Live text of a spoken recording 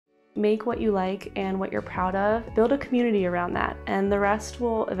Make what you like and what you're proud of, build a community around that, and the rest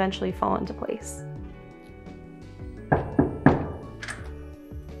will eventually fall into place.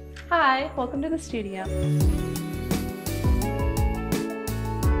 Hi, welcome to the studio.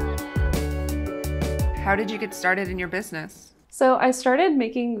 How did you get started in your business? So I started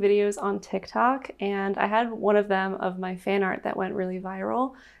making videos on TikTok, and I had one of them of my fan art that went really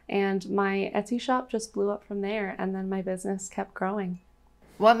viral, and my Etsy shop just blew up from there, and then my business kept growing.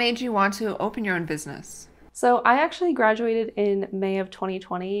 What made you want to open your own business? So I actually graduated in May of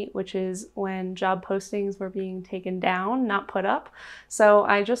 2020, which is when job postings were being taken down, not put up. So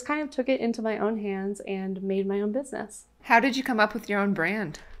I just kind of took it into my own hands and made my own business. How did you come up with your own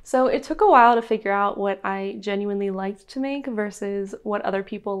brand? So it took a while to figure out what I genuinely liked to make versus what other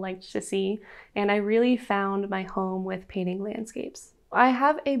people liked to see, and I really found my home with painting landscapes. I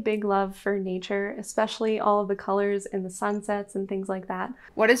have a big love for nature, especially all of the colors in the sunsets and things like that.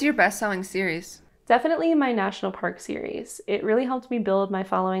 What is your best-selling series? Definitely my national park series. It really helped me build my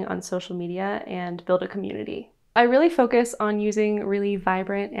following on social media and build a community. I really focus on using really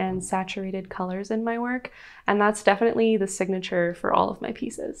vibrant and saturated colors in my work, and that's definitely the signature for all of my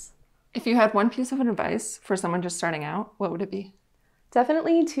pieces. If you had one piece of advice for someone just starting out, what would it be?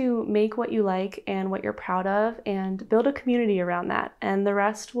 Definitely to make what you like and what you're proud of and build a community around that, and the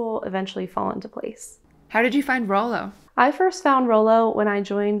rest will eventually fall into place. How did you find Rollo? I first found Rollo when I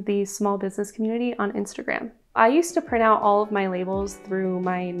joined the small business community on Instagram. I used to print out all of my labels through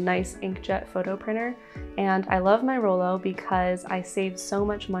my nice inkjet photo printer, and I love my Rollo because I save so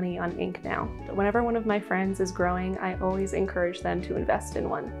much money on ink now. Whenever one of my friends is growing, I always encourage them to invest in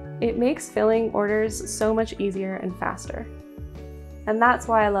one. It makes filling orders so much easier and faster. And that's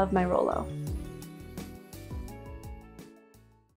why I love my Rollo.